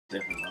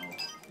Different level.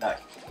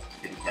 Not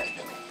kitty cat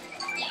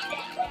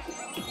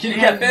build. Kitty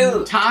cat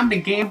build! Time to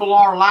gamble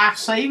our life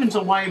savings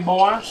away,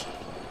 boys.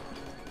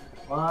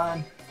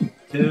 1,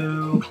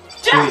 2,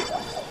 3.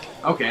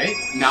 Okay,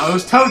 now it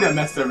was Toad that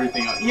messed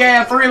everything up.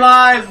 Yeah, 3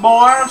 lives,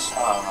 boys!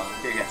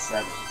 Oh, we got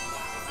 7.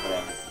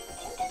 Whatever.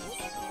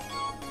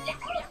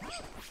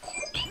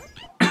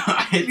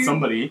 I hit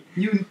somebody.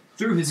 You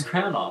threw his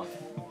crown off.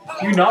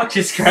 You knocked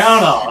his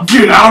crown off.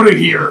 Get out of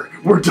here!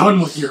 We're done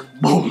with your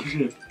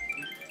bullshit.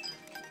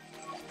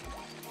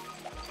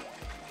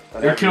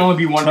 There can only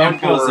be one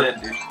goes emperor. in,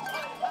 dude.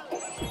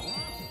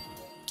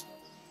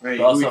 Right,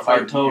 Also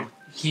hard Toad.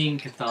 King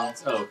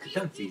Cthulhu's. Oh,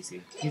 Cthulhu's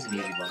easy. He's an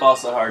easy one.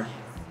 Also hard.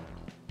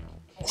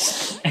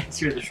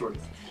 And you're the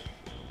shortest.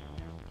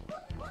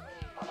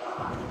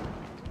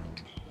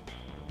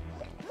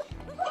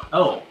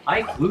 Oh,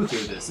 I flew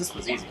through this. This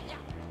was easy.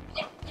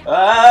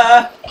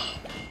 What?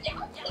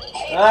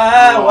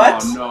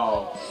 Oh,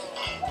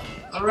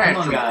 no. Alright,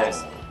 Come on,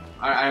 guys.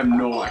 I have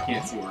no, I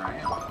can't see where I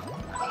am.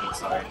 I'm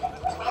sorry.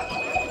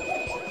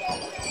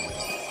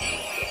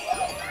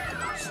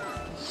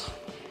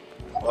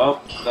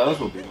 Well, those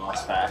will be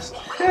lost fast.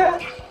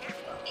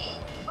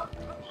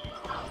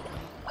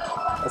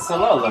 That's a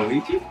lot,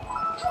 Luigi.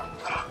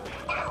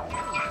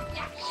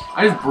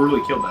 I just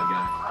brutally killed that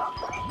guy.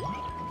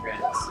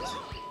 Congrats.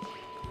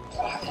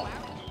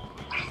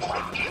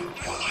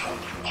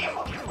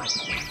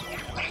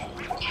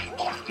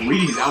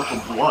 Luigi's out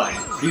for blood.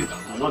 He's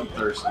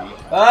bloodthirsty.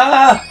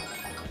 Ah!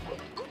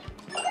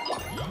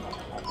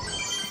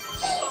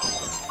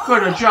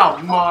 Good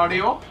job,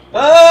 Mario.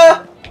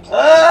 Ah!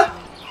 Ah!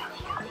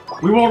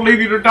 We won't leave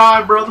you to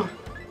die, brother.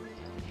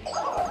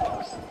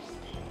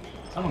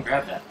 Someone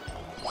grab that.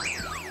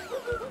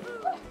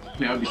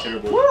 That would be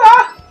terrible.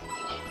 Ah!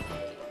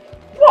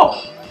 Whoa!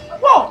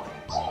 Whoa!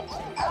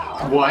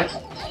 What?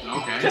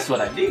 Okay. Just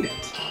what I needed.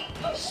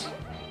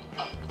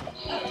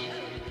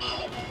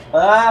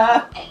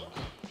 Ah!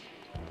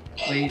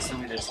 Please tell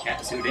me there's a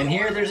cat suit in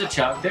here. There's a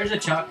Chuck. There's a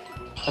Chuck.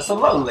 That's a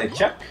lovely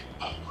Chuck.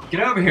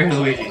 Get over here,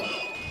 Luigi.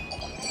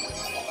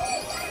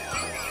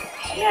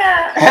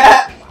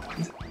 Yeah!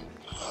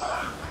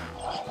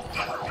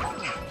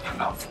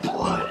 Mouth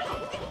blood.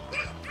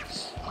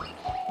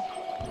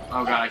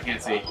 Oh god, I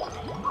can't see.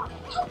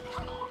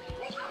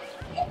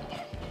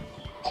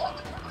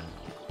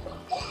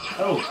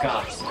 Oh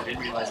gosh, I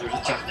didn't realize there was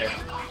a Chuck there.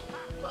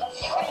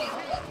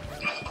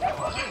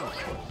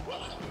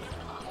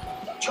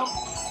 Chuck.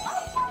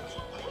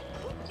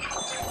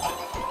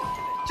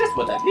 Just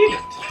what I needed.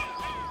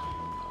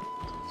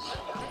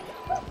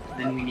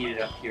 Then we need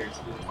it up here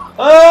too.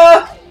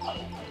 Ah!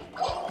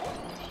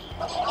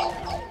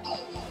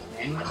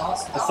 Anyone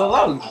else? That's a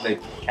lovely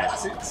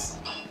catsuits.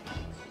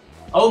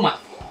 Oh my!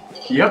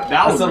 Yep,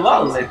 that was That's a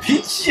lovely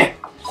peach.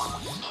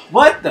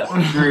 What the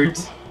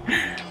fruit?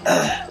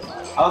 I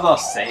was all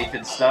safe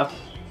and stuff.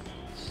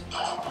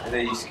 And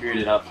then you screwed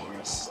it up for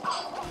us.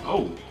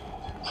 Oh.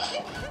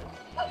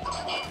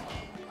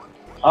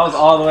 I was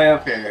all the way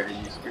up here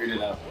and you screwed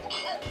it up.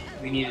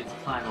 We needed to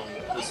climb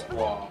over this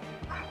wall.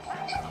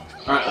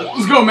 Alright,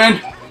 let's go, man.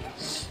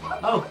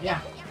 Oh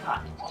yeah.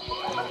 Ah.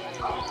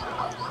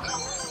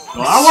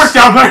 Well, that worked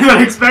out better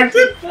than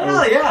expected.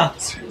 Oh yeah.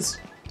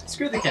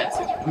 Screw the cat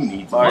suit. Who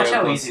needs Mario Watch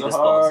how goes easy so this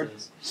boss hard.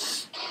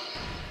 is.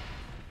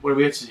 What, do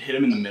we have to hit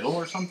him in the middle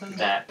or something?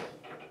 That.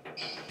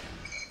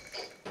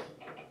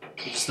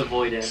 You just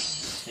avoid it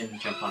and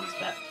jump on his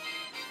back.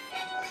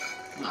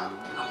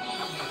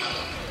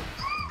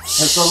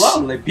 That's a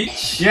lovely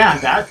peach. Yeah,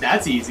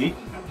 that's easy.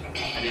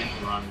 I didn't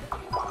run.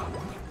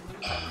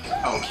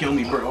 Oh, kill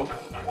me, bro.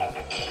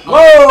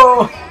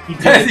 Whoa! He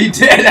Yes, did. he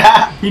did!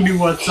 He knew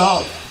what's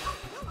up.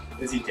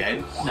 Is he dead?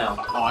 No.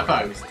 Oh, I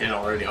thought he was dead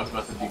already. I was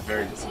about to be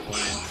very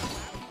disappointed.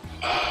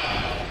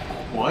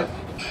 What?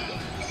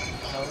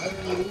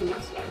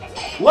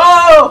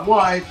 Whoa!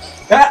 What?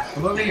 Ah,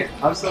 Come over here.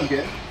 I'm so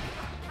good.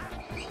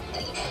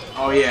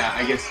 Oh yeah,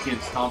 I guess you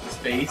can stomp his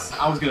face.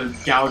 I was gonna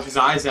gouge his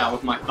eyes out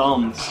with my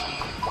thumbs.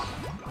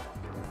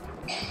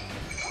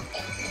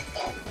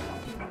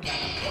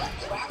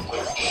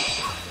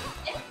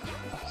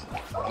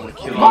 I'm gonna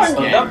kill Mario him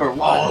again. number 1.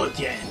 Oh,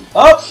 again.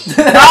 Oh!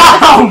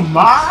 Oh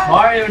my!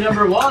 Mario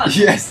number 1.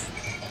 Yes.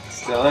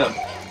 Still him.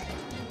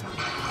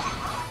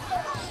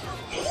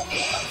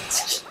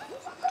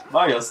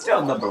 Mario's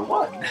still number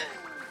 1.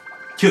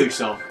 Kill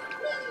yourself.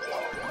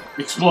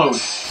 Explode.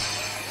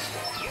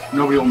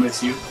 Nobody will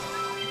miss you.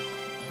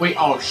 Wait,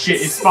 oh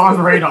shit, it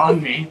spawned right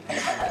on me.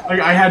 Like,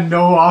 I had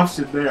no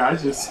option there, I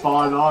just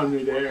spawned on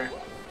me there.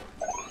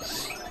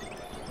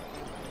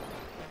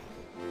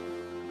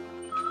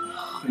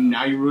 And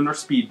now you ruin our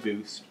speed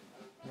boost.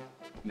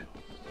 No.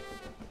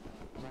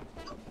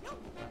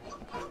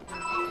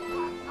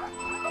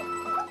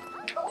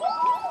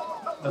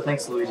 Oh,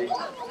 thanks, Luigi.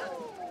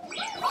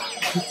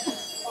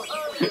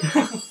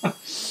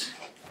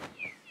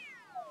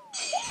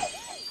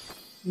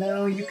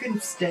 No, you can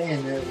stay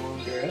in there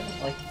longer. I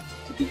don't like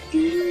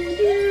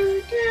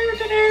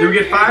Do we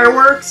get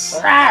fireworks?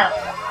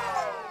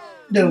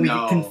 No, we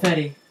No. get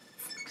confetti.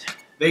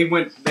 They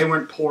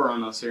went poor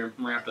on us here.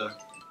 We have to.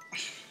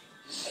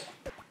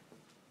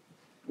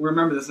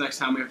 Remember this next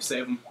time we have to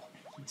save them.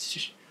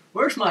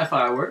 Where's my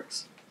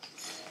fireworks?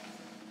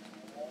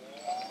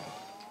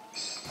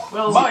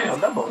 Well, Mario,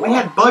 number We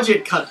had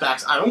budget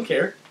cutbacks. I don't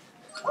care.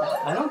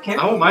 I don't care.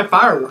 I want my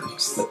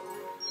fireworks.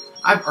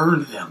 I've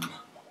earned them.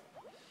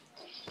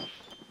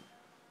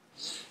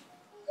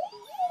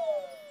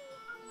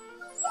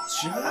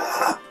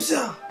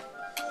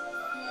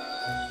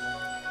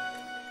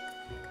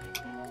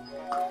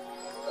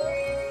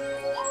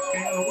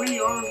 And we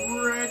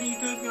are ready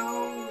to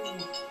go.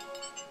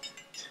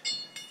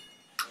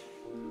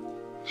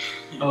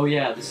 Oh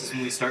yeah, this is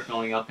when we start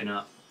going up and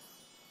up.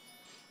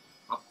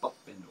 Up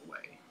and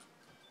away.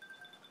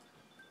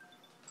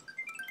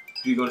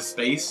 Do you go to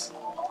space?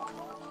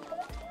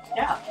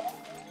 Yeah,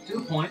 to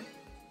a point.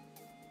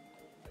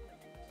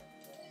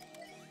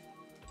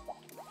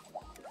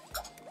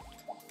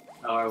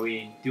 Are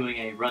we doing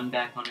a run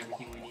back on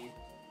everything we need?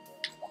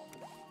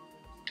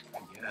 I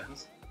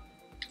guess.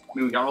 I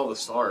mean, we got all the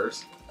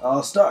stars.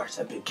 All stars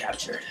have been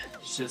captured.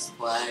 It's just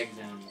flags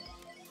and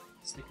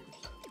stickers.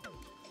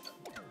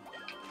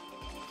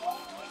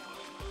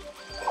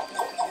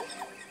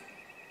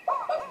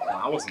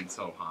 Well, I wasn't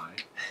so high.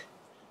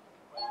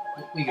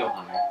 We go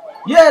higher.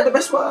 Yeah, the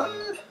best one!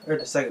 Or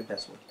the second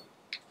best one.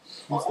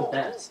 What's the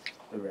best?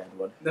 The red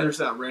one. There's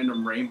that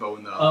random rainbow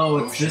in the Oh,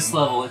 it's ocean. this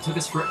level. It took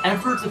us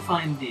forever to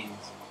find these.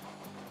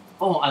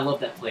 Oh, I love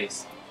that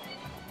place.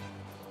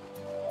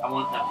 I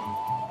want that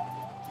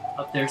one.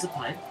 Up there's a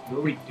pipe. What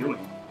are we doing?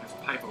 There's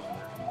a pipe over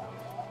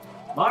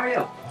there.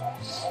 Mario!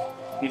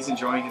 He's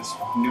enjoying his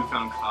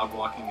newfound cloud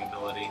walking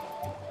ability.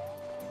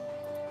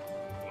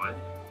 What?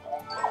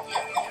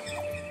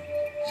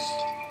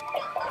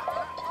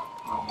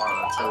 Oh,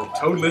 wow,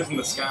 Toad lives in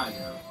the sky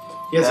now.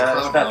 He has a That's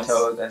cloud not house.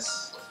 Toad,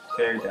 that's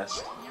fairy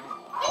dust.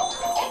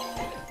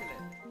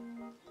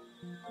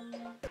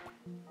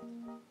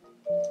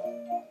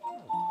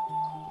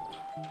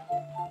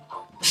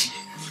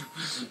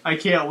 I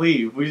can't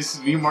leave.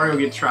 Me and Mario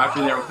get trapped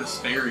in there with this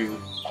fairy.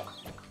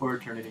 For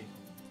eternity.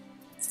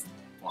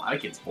 Well,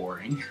 that gets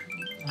boring.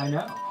 I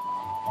know.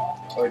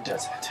 Or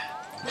does it?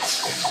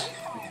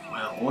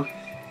 Well,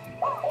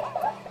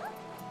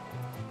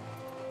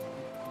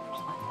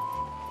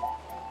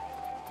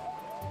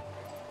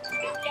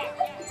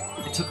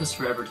 It took us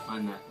forever to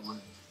find that one.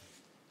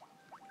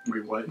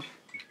 wait, what?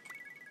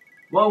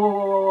 Whoa, whoa,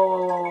 whoa, whoa,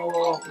 whoa, whoa,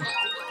 whoa, whoa.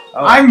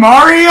 Oh. I'm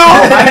Mario!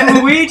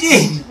 I'm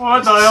Luigi!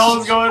 What the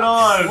hell is going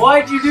on?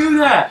 Why'd you do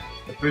that?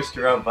 The push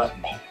the wrong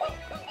button.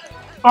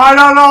 I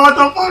don't know what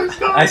the fuck's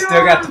going on. I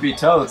still got to be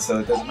Toad, so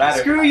it doesn't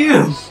matter. Screw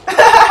you!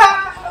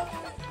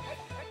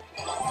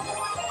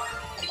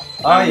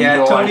 Oh yeah,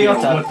 No Tony idea on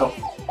what top.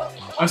 the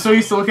I'm so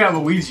used to looking at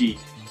Luigi.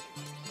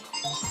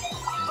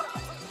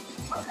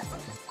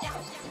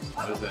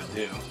 What does that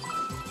do?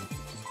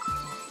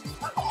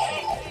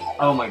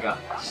 Oh my god.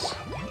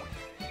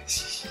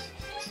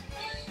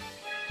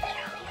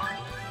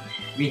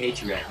 We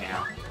hate you right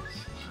now.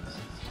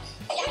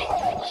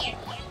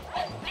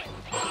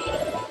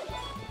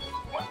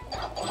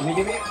 Give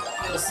me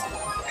this.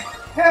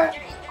 Come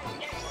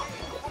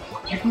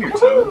here,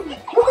 Toad.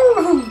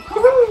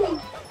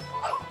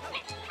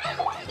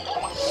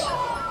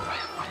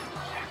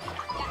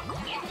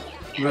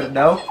 You wanna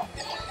know?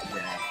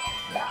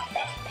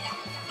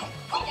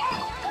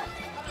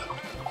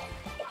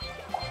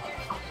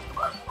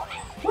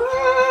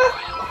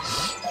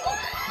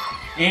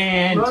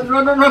 And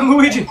Run,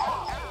 Luigi!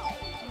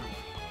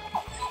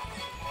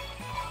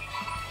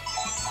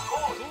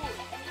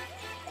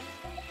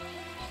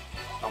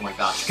 Oh my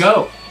gosh,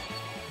 go!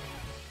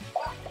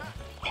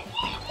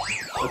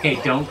 Okay,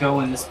 don't go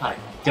in this pipe.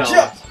 Don't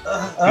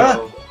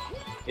go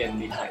in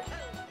the pipe.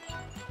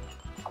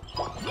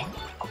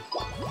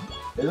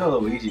 There's no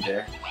Luigi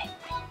there.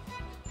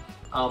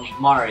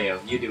 Mario,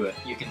 you do it.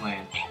 You can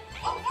land.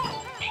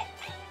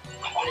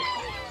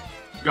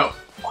 go.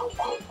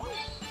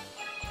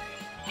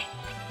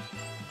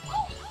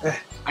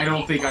 I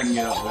don't think I can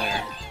get up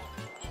there.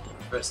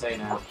 Press A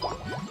now.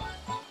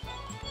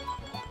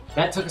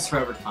 That took us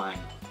forever to find.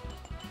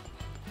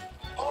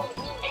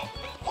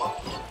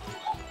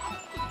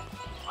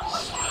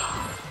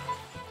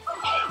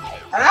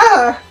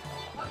 Ah!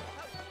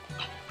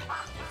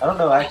 I don't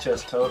know, I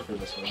chose Toad for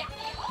this one.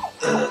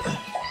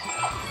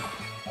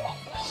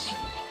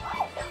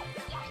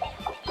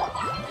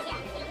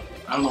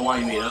 I don't know why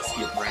you made us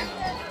get random.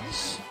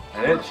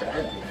 I didn't try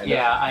to do that.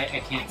 Yeah,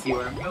 I can't see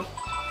where I'm going.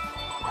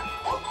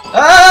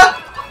 Ah!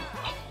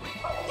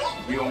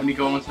 You want me to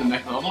go on to the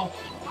next level?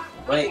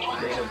 Wait,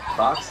 create a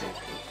boxing.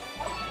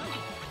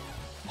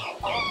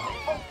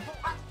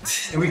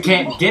 And we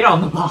can't get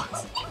on the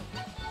box.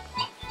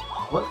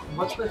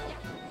 What's with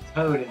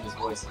Toad in his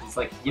voice? He's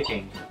like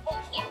yipping.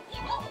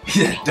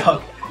 He's a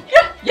dog.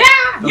 Yeah!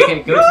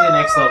 Okay, go to the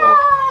next level.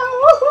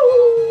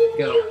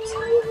 Go.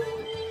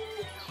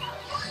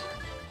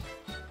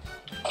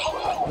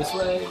 This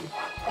way.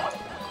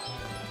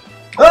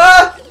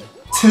 Ah!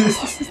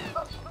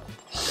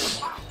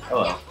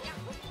 Oh well.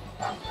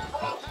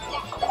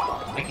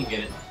 I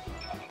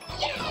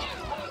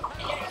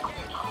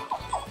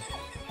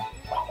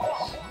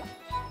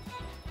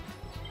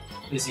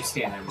As you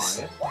stand there,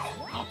 Mario.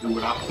 I'll do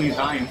what I please.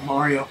 I am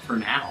Mario for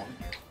now.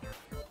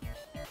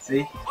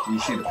 See? Do you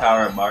see the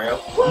power of Mario?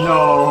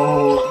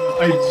 No,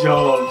 I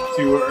jumped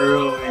too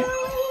early.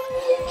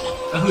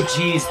 Oh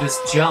jeez, this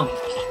jump.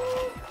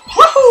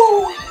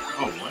 Woohoo!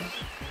 Oh, what?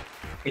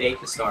 It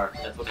ate the star.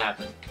 That's what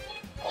happened.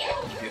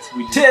 Yes,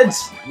 we did.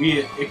 Tits!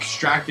 We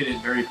extracted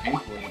it very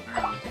painfully,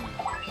 apparently.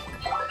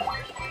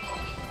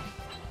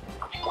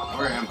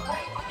 Where am I?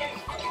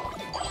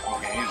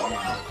 Okay, yeah, where am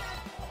I?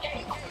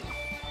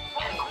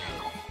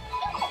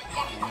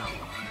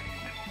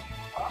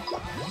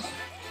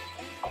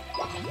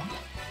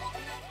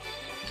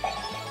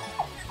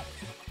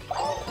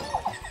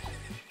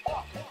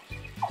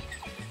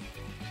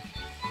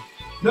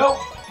 Nope!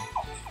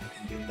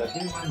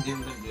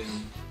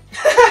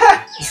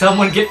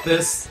 Someone get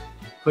this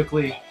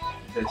quickly.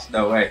 There's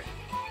no way.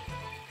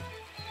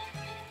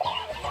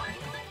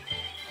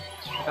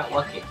 I got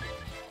lucky.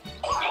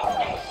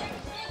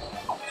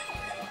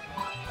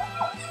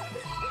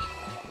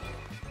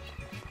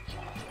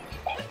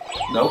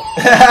 Nope.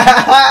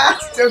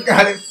 Still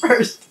got it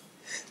first.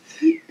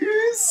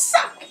 You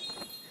suck.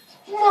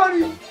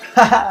 Mario.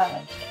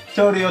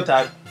 Todio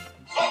time.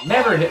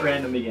 Never hit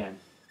random again.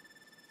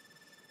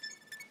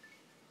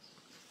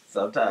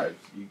 Sometimes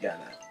you gotta.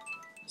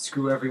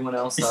 Screw everyone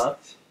else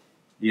up.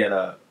 You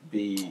gotta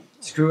be.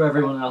 Screw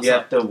everyone else You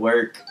up. have to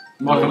work.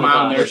 Walk with them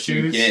out in their what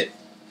you shoes. get.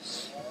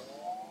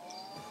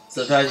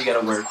 Sometimes you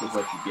gotta work with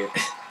what you get.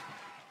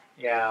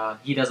 Yeah,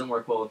 he doesn't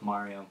work well with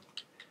Mario.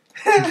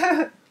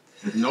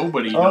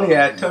 Nobody Oh knows.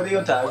 yeah,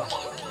 Todio time.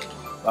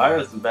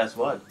 Mario's the best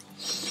one.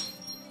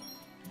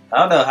 I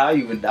don't know how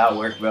you would not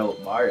work well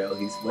with Mario.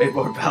 He's way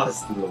more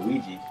balanced than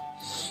Luigi.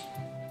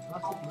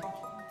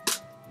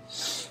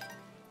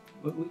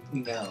 We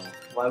know.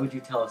 Why would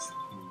you tell us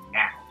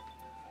now?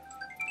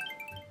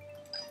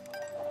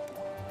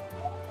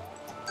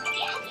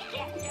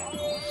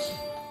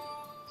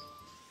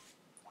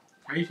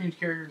 How do you change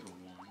characters?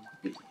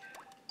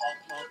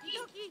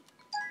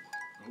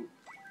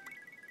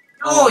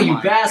 Oh, you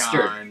my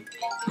bastard!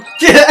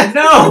 God.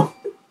 No!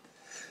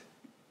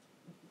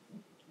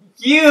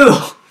 You!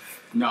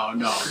 No.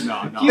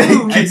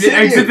 You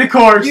Exit the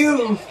course!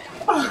 You!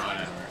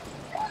 Whatever.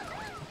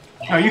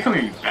 No, you come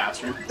here, you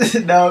bastard.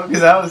 No,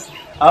 because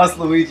I was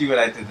Luigi when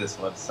I did this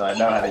one, so I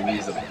know how to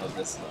use them on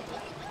this level.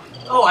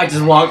 Oh, I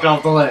just walked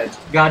off the ledge.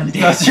 God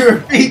damn. That's your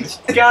Peach.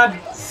 God.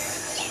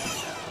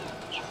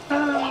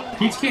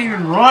 Peach can't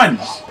even run!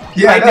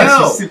 Yeah, I I know.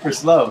 know. She's super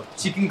slow.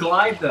 She can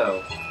glide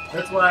though.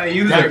 That's why I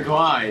use That her.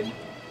 glide.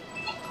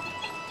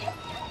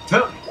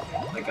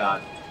 Oh my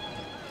god.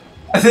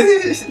 I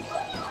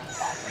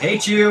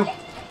hate you.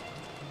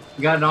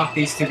 You gotta knock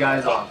these two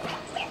guys off.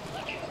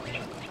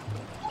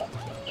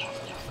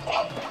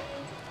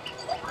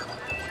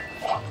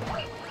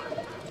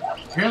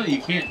 Apparently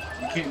you can't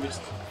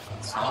just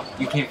stop.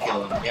 You can't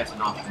kill them. You have to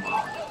knock them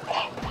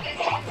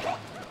off.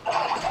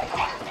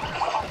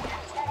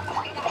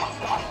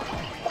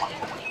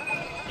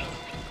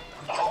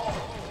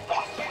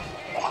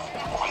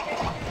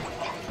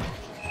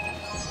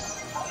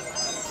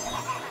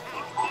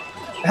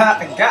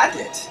 I got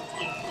it.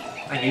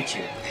 I hate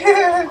you.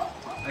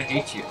 I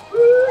hate you.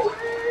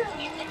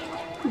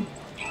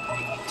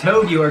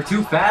 Toad, you are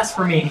too fast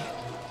for me.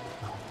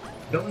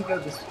 Don't we go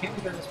this? Can't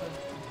we go this way?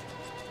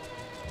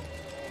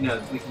 No,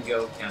 we can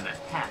go down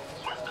that path.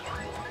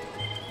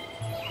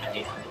 I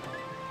hate you.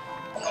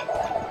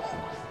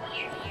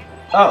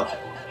 Oh,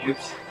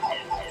 Oops.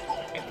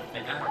 I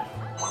died.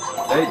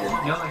 no you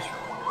didn't. No, I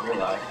You're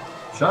lying.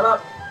 shut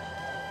up.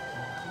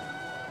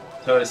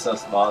 Toad is so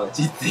small that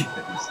you think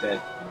that he's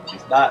dead.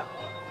 He's not.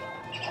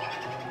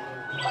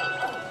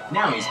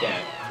 Now he's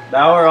dead.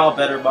 Now we're all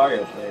better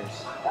Mario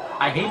players.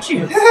 I hate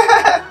you.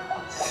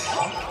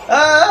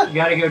 Ah! You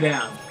gotta go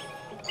down.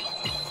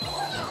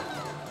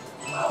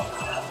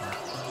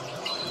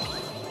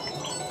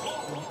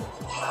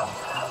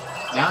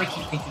 Now I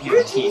keep thinking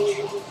you're Peach.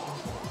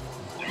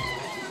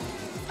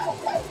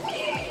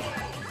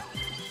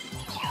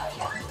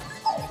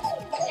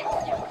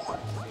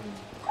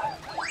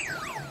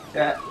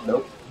 Yeah,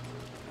 nope.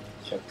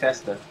 Chuck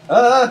Testa.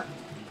 Ah!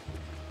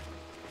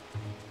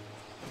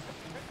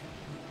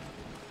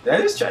 Did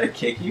I just try to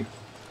kick you?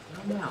 I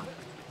don't know.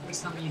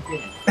 Please tell me you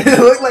didn't. It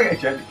looked like I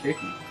tried to kick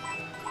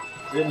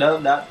you. No,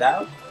 not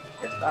down.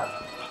 Guess not.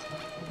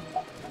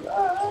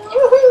 Ah,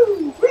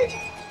 woohoo! Ouija!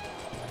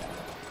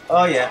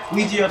 Oh yeah,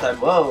 Ouija time.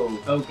 Whoa.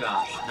 Oh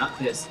gosh, not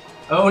this.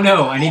 Oh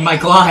no, I need my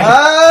glide.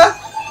 Ah!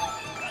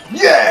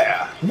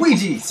 Yeah!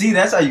 Ouija! See,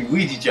 that's how you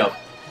Ouija jump.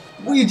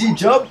 Ouija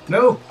jump?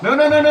 No, no,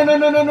 no, no, no, no,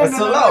 no, no, no, That's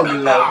no, a no, long no,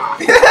 low. no.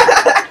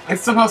 I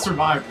somehow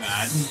survived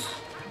that.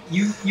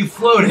 You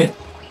floated.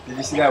 Did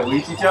you see that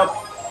Ouija jump?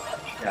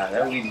 Yeah,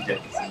 that Ouija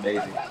jump is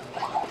amazing.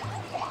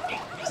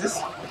 Is this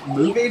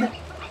moving?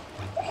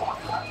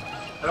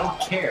 I don't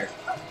care.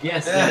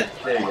 Yes, There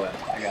you go.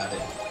 I got it.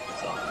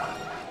 That's all.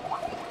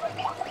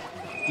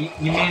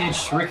 you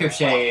managed to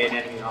ricochet an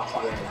enemy off the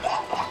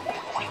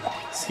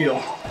edge.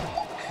 Skill.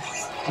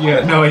 You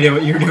have no idea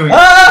what you're doing.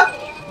 Ah!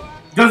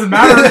 Doesn't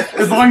matter.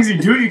 As long as you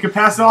do it, you can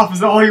pass it off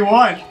as all you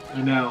want.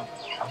 I know.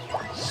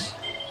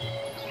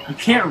 You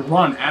can't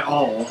run at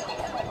all.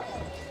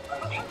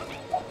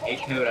 I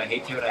hate Toad, I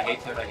hate Toad, I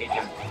hate Toad, I hate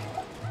Toad.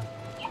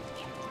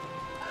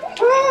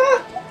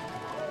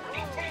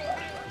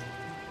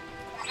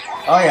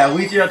 Oh yeah,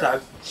 Ouija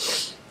time.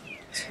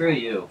 Screw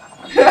you.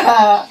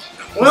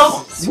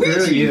 Well,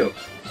 Screw you.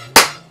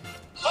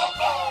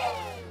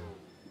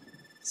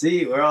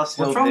 See, we're all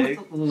still What's wrong big.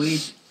 with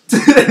Luigi?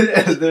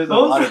 There's a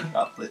lot of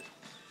chocolate.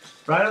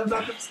 Right on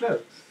top of the snow.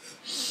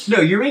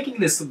 No, you're making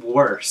this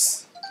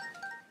worse.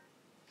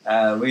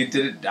 We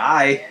didn't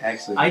die,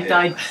 actually. I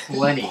died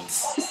plenty.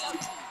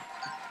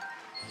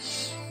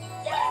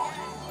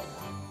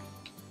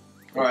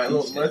 Alright,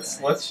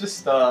 let's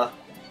just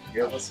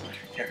give us some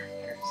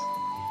characters.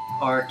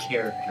 Our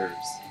characters.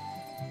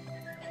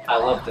 I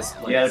love this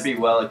place. You gotta be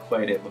well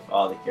acquainted with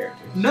all the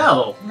characters.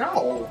 No!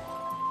 No.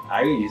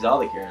 I can use all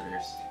the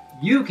characters.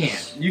 You can.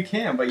 You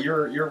can, but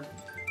you're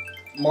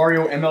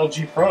Mario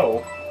MLG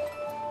Pro.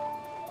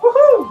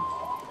 Woohoo!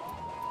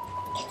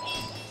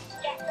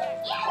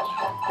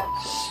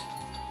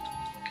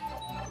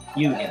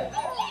 You can.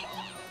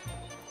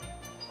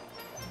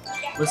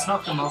 Let's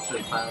knock them off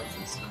their pilots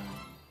this time.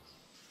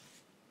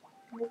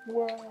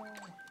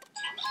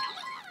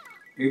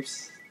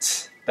 Oops.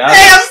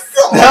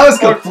 That was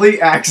complete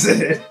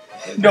accident.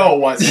 No, it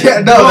wasn't. Yeah,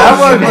 no, that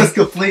one was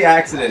complete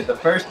accident. The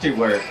first two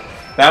were.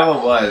 That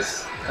one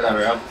was.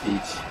 Whatever, I'm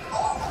Peach.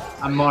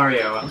 I'm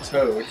Mario. I'm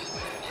Toad.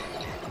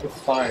 With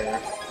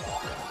fire.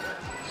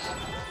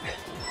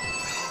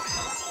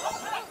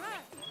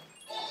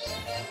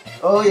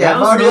 Oh yeah, that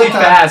was Mario really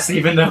time. fast,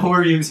 even though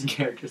we're using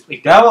characters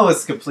like That one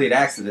was complete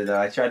accident though.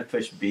 I tried to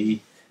push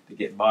B to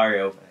get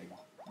Mario, but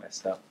I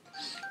messed up.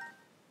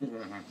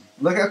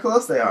 Look how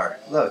close they are.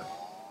 Look.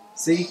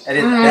 See? I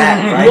did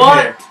that right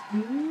what?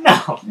 there.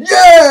 No!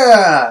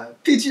 Yeah!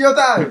 Peachio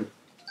time!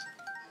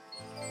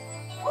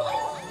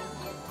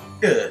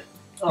 Good.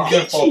 Oh. He's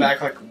gonna fall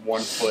back like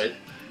 1 foot.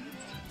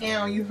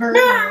 Ew, you hurt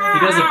He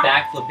does a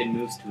backflip and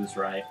moves to his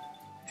right.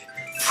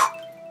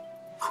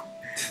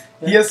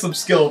 He has some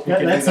skill. If he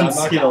can That's do that, some I'm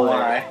not skill gonna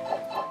there. lie.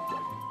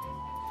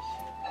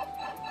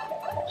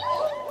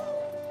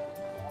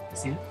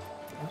 See it?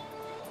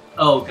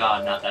 Oh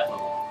god, not that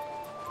level.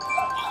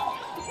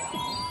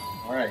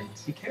 Alright.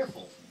 Be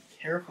careful.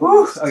 Careful.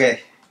 Whew. Okay,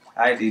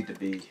 I need to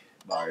be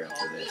Mario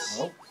for this.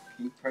 Oh,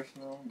 keep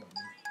pressing the wrong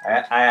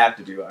button. I have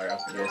to be Mario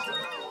for this one.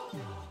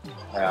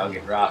 Or I'll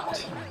get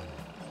rocked.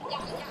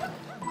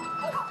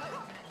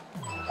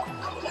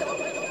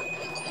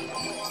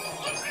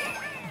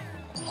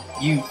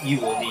 You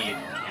will need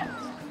cats.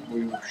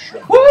 We will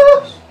show.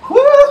 Woo!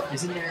 Woo!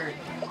 Isn't there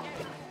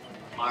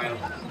Mario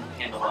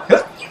handle up?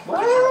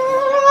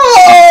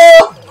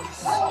 Whoa!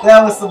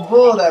 That was some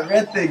bull. That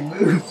red thing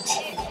moved.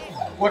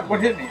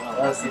 What hit me? That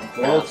was some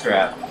bull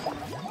trap.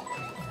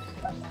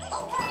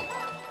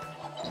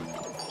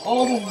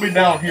 All the way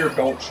down here,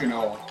 don't you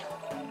know?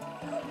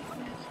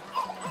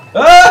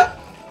 Ah!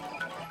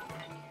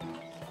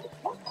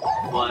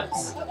 What?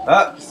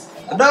 Ups.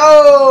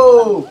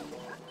 No!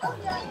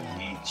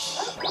 Peach.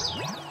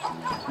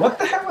 What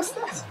the hell was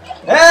that?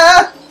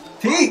 Ah!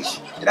 Peach!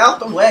 Get out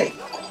the way.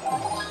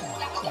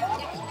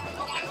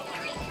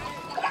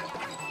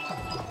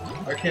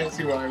 I can't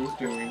see what I was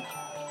doing.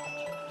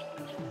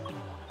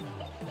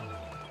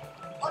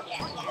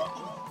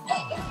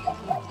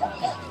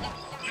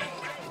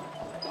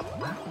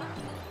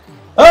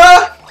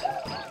 Ah!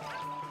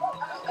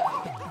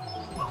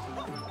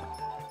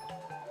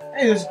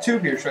 Hey, there's a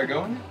tube here. Should I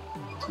go in?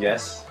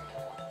 Yes.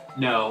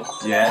 No.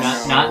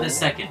 Yes. Not in a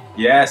second.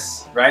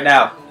 Yes. Right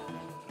now.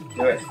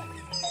 Do it.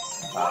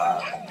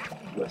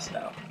 What's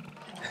now?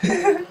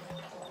 There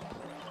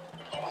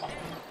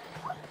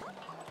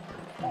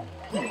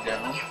you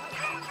go.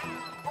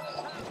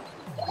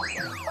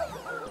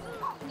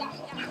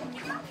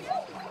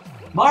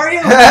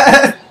 Mario!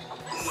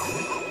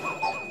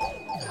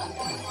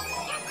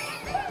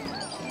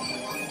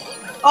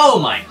 Oh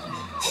my!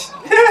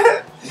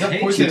 Is that Hey,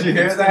 poison? Did you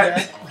hear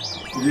that?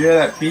 Did you hear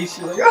that Peach?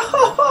 She's like,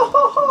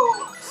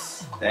 oh!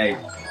 Hey.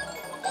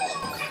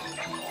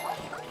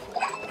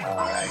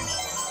 Alright.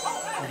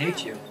 I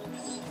hate you.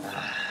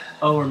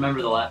 Oh,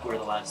 remember where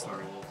the last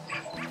story is.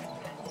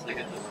 It's like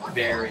at the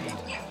very...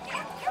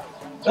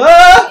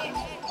 Ah!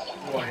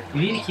 What?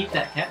 You need to keep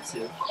that cat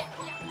suit.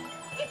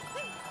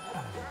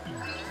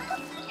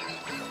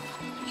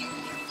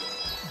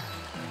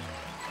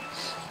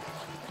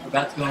 We're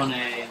about to go on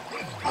a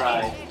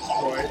ride.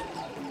 What?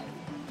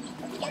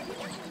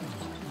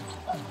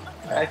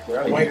 Alright, where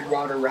are you? White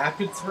Water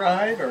Rapids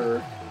ride,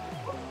 or?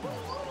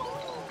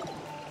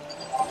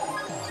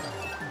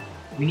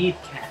 We need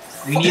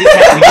cats. We need a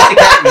cat. We need the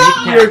cat. We need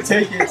the Here, cat.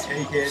 take it,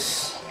 take it.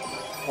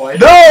 What?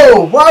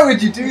 No! Why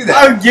would you do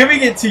that? I'm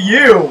giving it to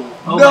you!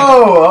 Oh no!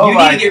 my- Oh you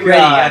my need to get God.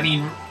 ready. I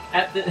mean,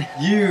 at the.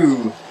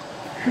 You.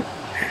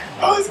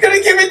 I was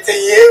gonna give it to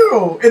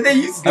you! And then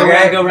you still...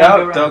 Okay, go around, no,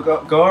 go around.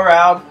 don't go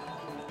around.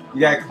 You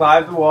gotta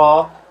climb the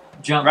wall.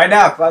 Jump. Right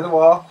now, climb the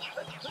wall.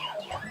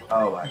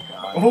 Oh my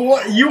god.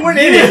 What? You went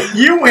in it.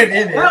 You went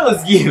in it. That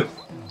was you.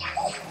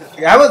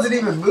 I wasn't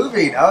even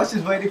moving. I was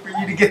just waiting for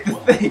you to get the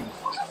thing.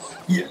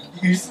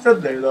 You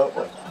stood there though.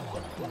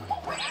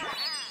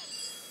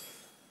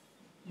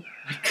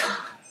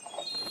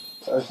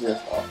 That was your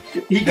fault.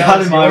 He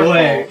got in my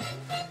way.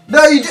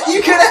 No, you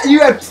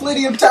had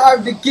plenty of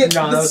time to get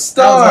the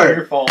star. That was not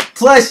your fault.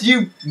 Plus,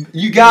 you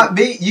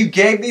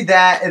gave me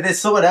that, and then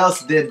someone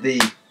else did the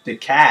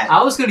cat.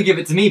 I was gonna give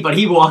it to me, but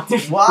he walked in.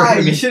 Why?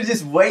 You should have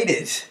just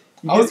waited.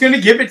 I was gonna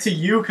give it to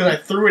you because I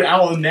threw it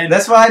out and then.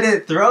 That's why I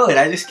didn't throw it.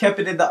 I just kept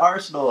it in the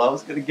arsenal. I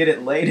was gonna get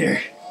it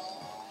later.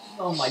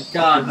 Oh my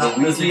god,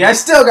 Luigi, I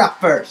still got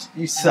first.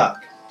 You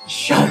suck.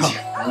 Shut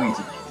up.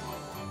 Luigi.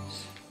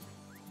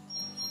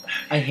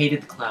 I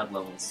hated the cloud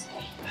levels.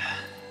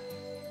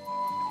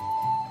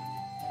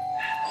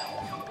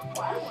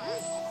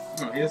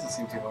 Oh, he doesn't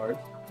seem too hard.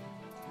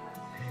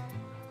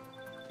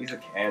 He's a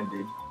can,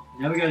 dude.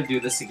 Now we gotta do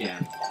this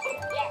again.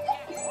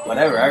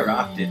 Whatever, I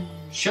rocked it.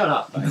 Shut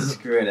up. I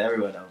screwed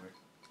everyone over.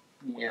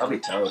 Yeah. I'll be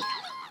Toad.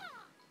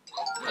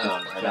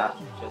 Oh, I got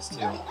just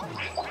two.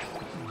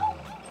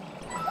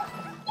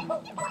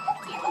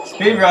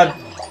 speed run.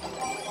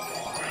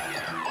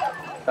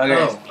 Okay.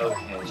 Oh,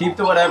 okay. Keep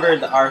the whatever in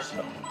the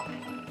arsenal.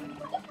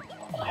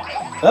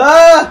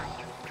 Ah!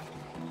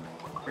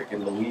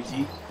 Freaking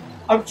Luigi.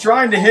 I'm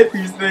trying to hit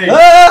these things.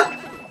 Ah!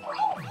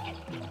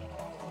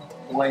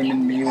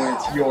 Blaming me when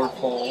it's your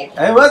fault.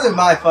 It wasn't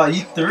my fault.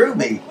 You threw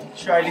me. You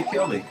tried to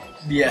kill me.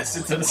 Yes,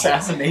 it's an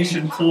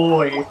assassination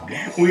ploy.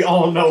 We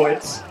all know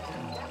it.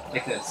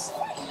 Like this.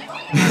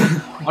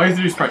 All you have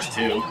to do is press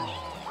 2.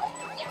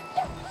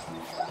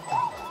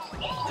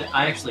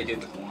 I actually did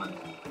with one.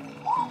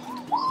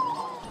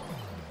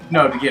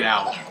 No, to get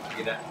out.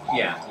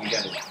 Yeah, you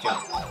gotta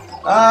jump.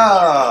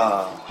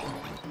 Oh.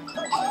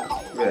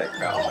 Look at that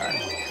crowd back.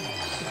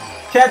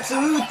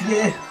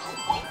 Katsuki!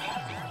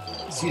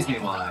 Excuse me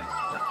while I...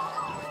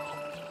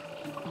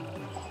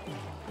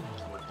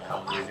 What the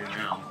hell do we do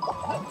now?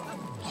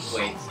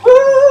 Wait.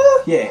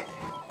 Woo! Yeah.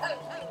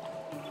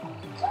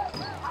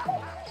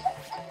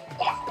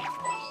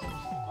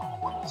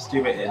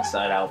 Stupid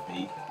inside out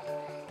beat.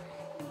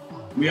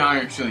 We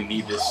actually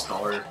need this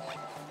star.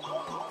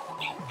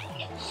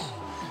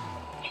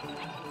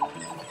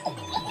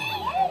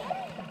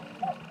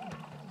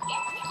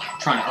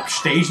 Trying to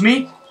upstage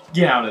me?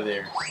 Get out of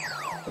there.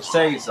 Let's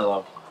take it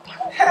solo.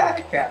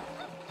 Cat.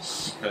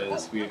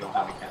 Because we don't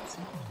have a cat.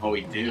 Oh,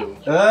 we do.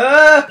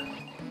 Oh,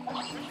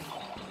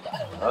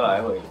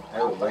 I went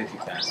way too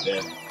fast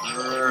there.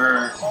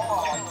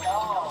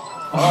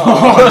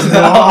 Oh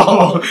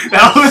no!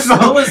 That was so.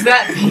 What was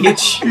that,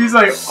 bitch? He's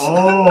like,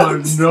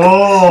 oh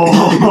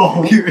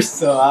no! You were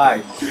so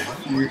high.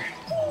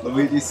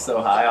 Luigi's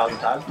so high all the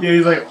time. Yeah,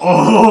 he's like,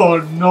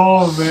 oh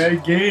no, man,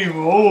 game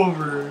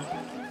over.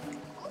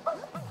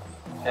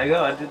 Can I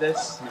go undo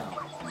this? No.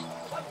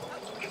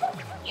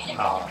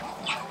 Oh.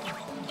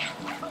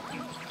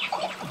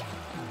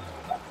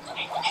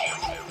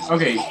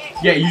 Okay,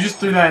 yeah, you just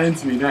threw that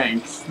into me.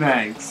 Thanks,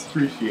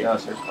 appreciate That it.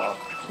 was your fault.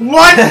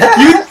 What?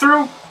 You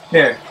threw?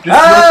 Here. This is your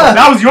fault.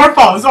 That was your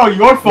fault. It's all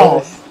your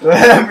fault.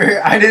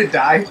 Whatever. I didn't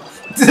die.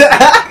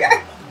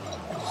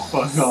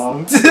 Fuck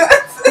off.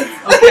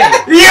 Okay.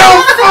 You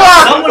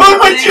fuck! Someone Look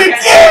what put you it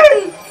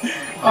did!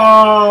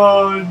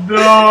 Oh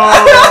no,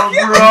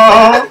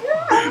 bro!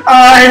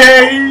 I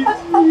hate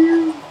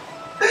you.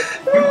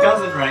 Who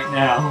doesn't right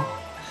now?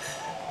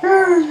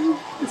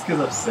 It's because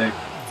I'm sick.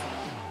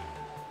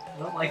 I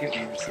don't like it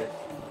when you're sick.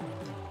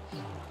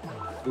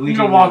 You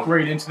can walk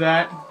right into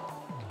that.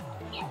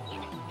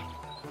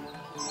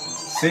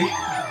 See?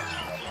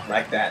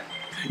 Like that.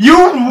 You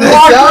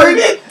walked right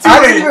into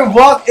I didn't it. even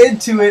walk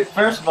into it.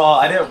 First of all,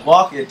 I didn't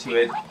walk into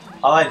it.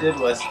 All I did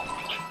was...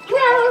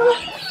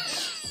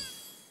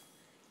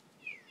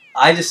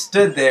 I just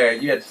stood there.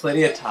 You had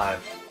plenty of time.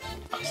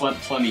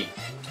 Plenty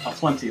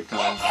of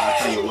time. I'll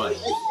tell you what.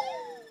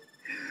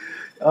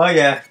 Oh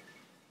yeah.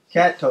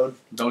 Cat Toad.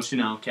 Don't you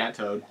know, Cat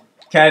Toad.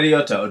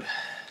 Catio Toad.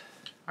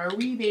 Are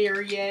we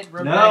there yet,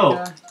 Rebecca?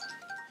 No.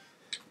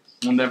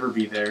 We'll never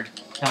be there.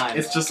 Time.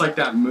 It's just like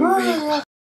that movie.